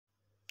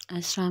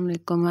Assalamu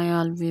alaikum my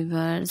all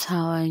viewers,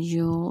 how are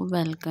you?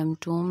 Welcome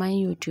to my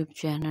YouTube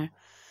channel.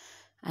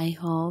 I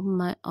hope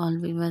my all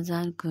viewers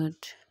are good.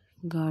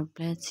 God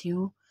bless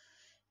you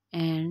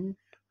and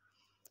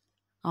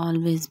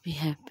always be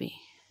happy.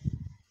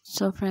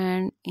 So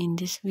friend, in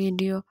this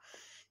video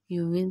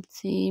you will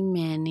see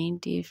many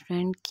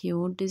different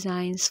cute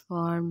designs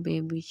for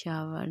baby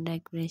shower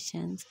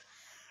decorations.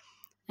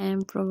 I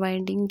am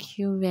providing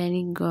you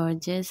very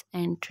gorgeous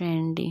and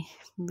trendy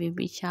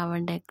baby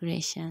shower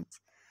decorations.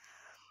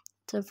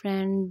 So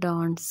friend,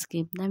 don't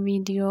skip the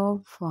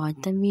video, watch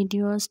the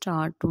video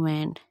start to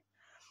end.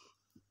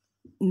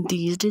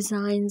 These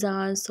designs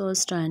are so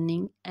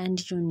stunning and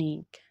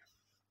unique.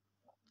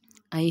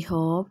 I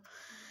hope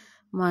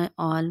my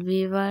all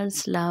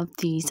viewers love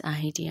these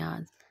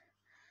ideas.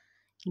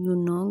 You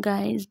know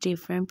guys,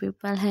 different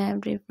people have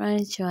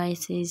different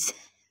choices.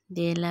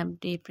 They love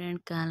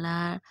different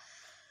color,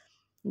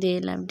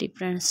 they love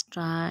different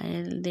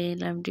style, they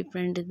love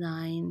different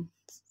design.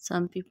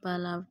 Some people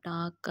love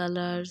dark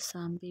color,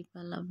 some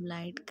people love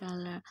light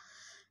color,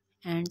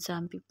 and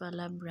some people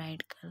love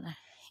bright color.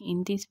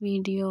 In this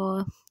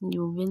video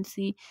you will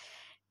see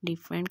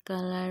different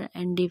color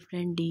and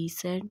different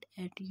decent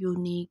and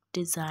unique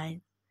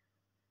design.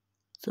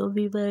 So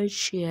we will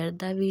share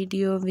the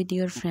video with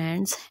your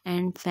friends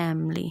and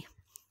family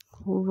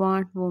who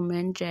want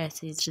women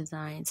dresses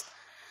designs.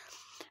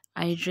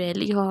 I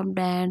really hope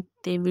that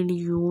they will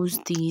use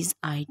these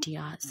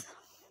ideas.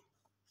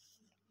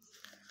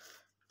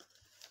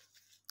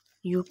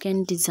 You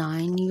can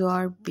design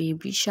your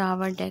baby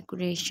shower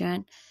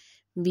decoration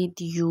with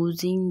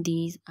using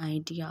these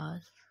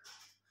ideas.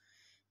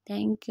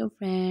 Thank you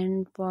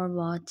friend for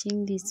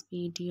watching this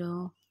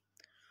video.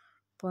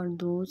 For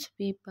those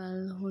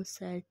people who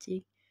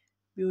searching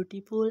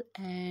beautiful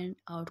and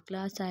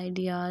outclass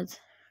ideas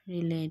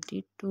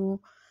related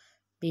to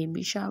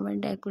baby shower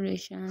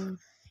decoration,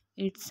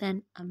 it's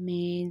an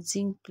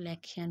amazing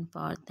collection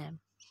for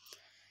them.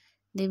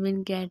 They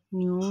will get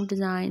new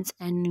designs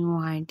and new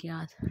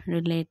ideas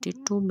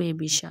related to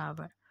baby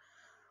shower.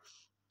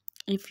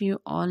 If you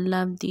all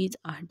love these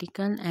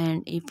articles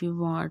and if you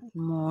want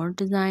more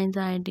designs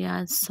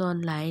ideas, so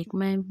like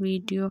my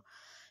video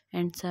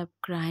and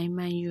subscribe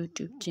my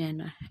YouTube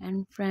channel.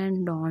 And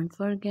friend, don't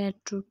forget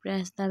to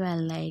press the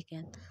bell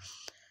icon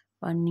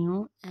for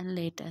new and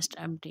latest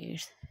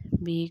updates.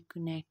 Be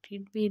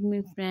connected with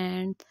me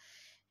friends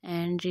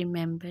and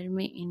remember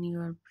me in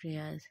your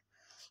prayers.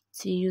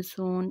 See you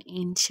soon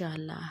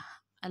inshallah.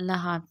 Allah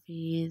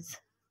Hafiz.